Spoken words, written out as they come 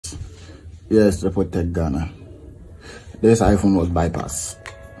Yes, Report Tech Ghana. This iPhone was bypassed.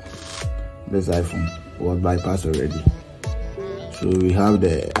 This iPhone was bypassed already. So we have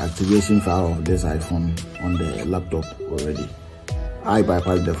the activation file of this iPhone on the laptop already. I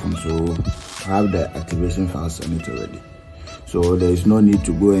bypassed the phone, so I have the activation files on it already. So there is no need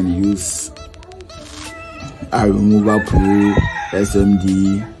to go and use iRemover Pro,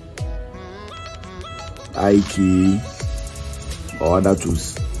 SMD, iKey, or other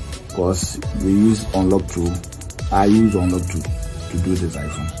tools, because we use Unlock tool. I use Unlock tool to do this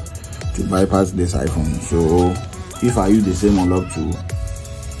iPhone, to bypass this iPhone. So if I use the same Unlock tool,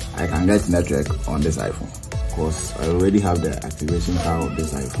 I can get network on this iPhone, because I already have the activation file of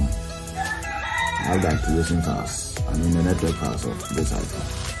this iPhone. I have the activation files, the network files of this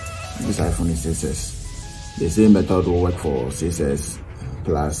iPhone. This iPhone is 6S. The same method will work for 6S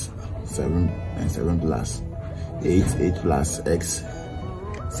Plus, 7 and 7 Plus, 8, 8 Plus, X,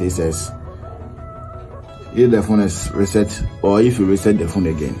 6S. If the phone is reset, or if you reset the phone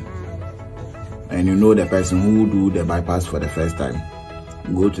again, and you know the person who do the bypass for the first time,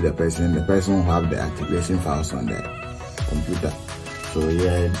 go to the person will have the activation files on the computer. So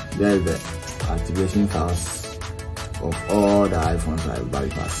yeah, there is the activation files of all the iPhones I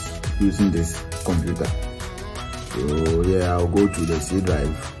bypass using this computer. So yeah, I'll go to the C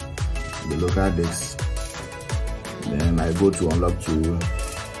drive, the local disk, then I go to Unlock tool,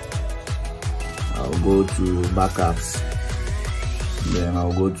 I'll go to backups, then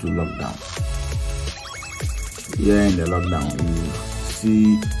I'll go to lockdown. Here in the lockdown, you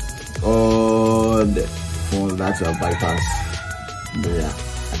see all the phones that you have bypassed, their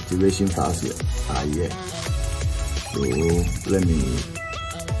activation files here are here. So let me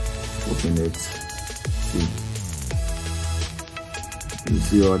open it. See. You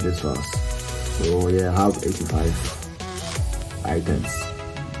see all these files. So yeah, I have 85 items.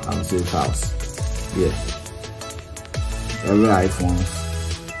 I'll say files. Yeah. Every iPhone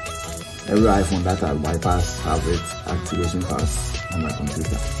that I bypass have its activation files on my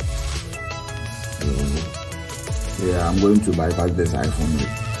computer. So yeah, I'm going to bypass this iPhone with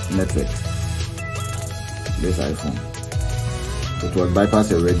network. This iPhone. It was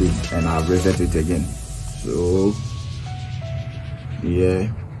bypassed already and I've reset it again. So yeah,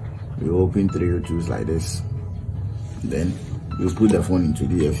 you open 3 tools like this, then you put the phone into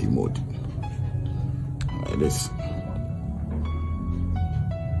DFE mode like this.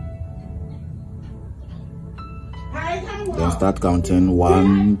 Then start counting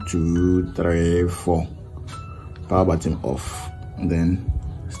 1, 2, 3, 4. Power button off, then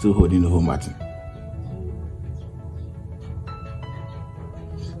still holding the home button.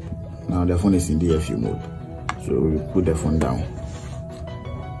 Now the phone is in DFE mode, so we put the phone down.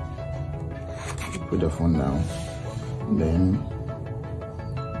 Put the phone down, then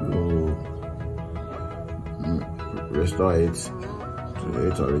we'll restore it to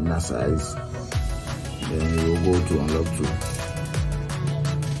its original size. Then we'll go to Unlock tool.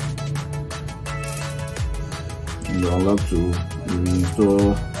 In the Unlock tool, we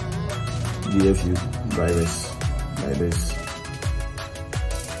install DFU drivers like this.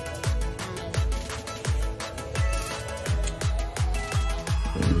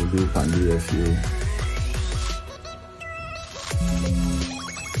 Then we do pan DFU.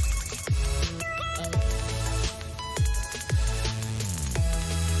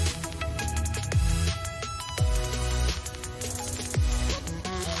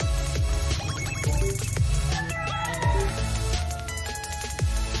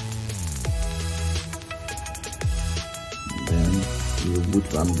 You boot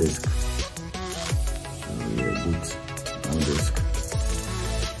ramdisk. So you boot ramdisk.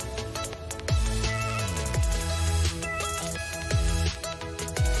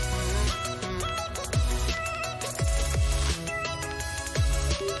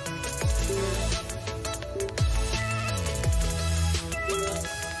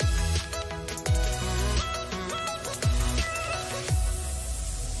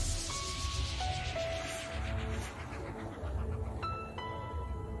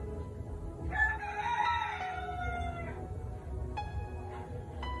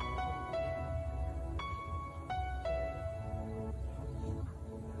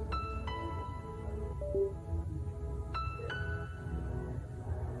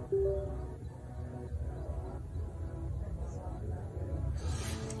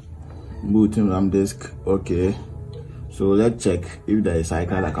 Booting ramdisk. Okay, so let's check if there is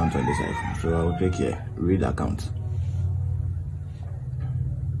iCloud account on this iPhone. So I will click here, read account.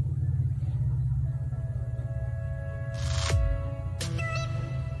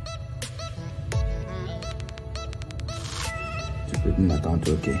 Putting account,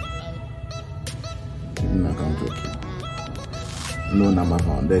 okay. account okay. No number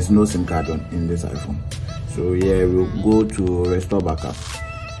found. There's no SIM card in this iPhone. So yeah, we'll go to restore backup.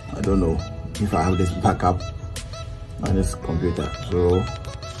 I don't know if I have this backup on this computer. So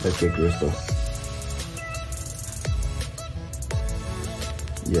let's click restore.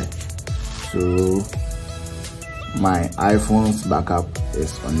 Yeah. So my iPhone's backup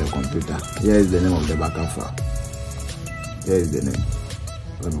is on the computer. Here is the name of the backup file. Here is the name.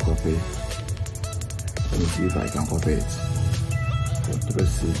 Let me copy. Let me see if I can copy it.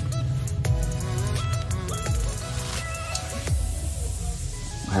 Let's see.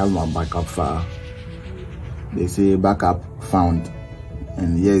 I have my backup file. They say backup found,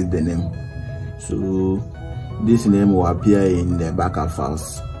 and here is the name. So this name will appear in the backup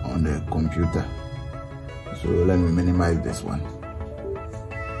files on the computer. So let me minimize this one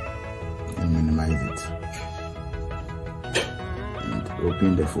and minimize it and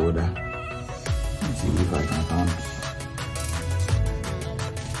open the folder and see if I can find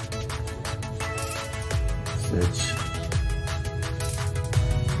search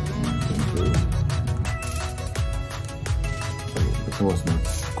it was not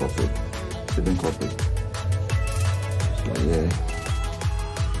copied, didn't copy. So yeah,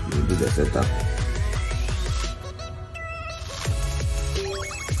 you do the setup.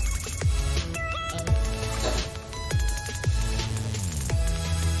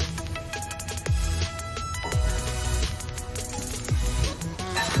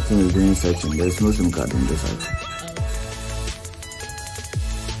 Is doing searching. There is no SIM card in this iPhone.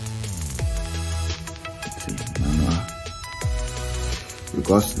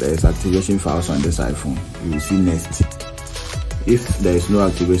 Because there is activation files on this iPhone, you will see next. If there is no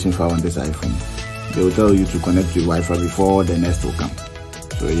activation file on this iPhone, they will tell you to connect to Wi-Fi before the next will come.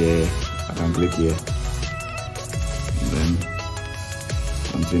 So yeah, I can click here and then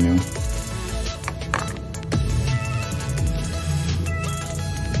continue.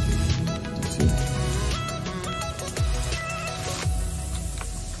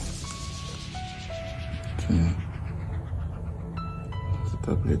 Set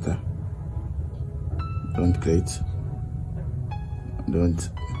up later. Don't create.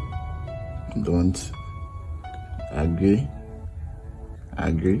 Don't agree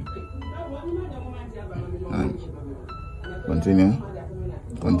and continue.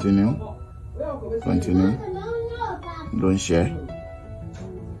 Don't share.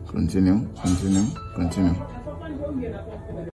 Continue.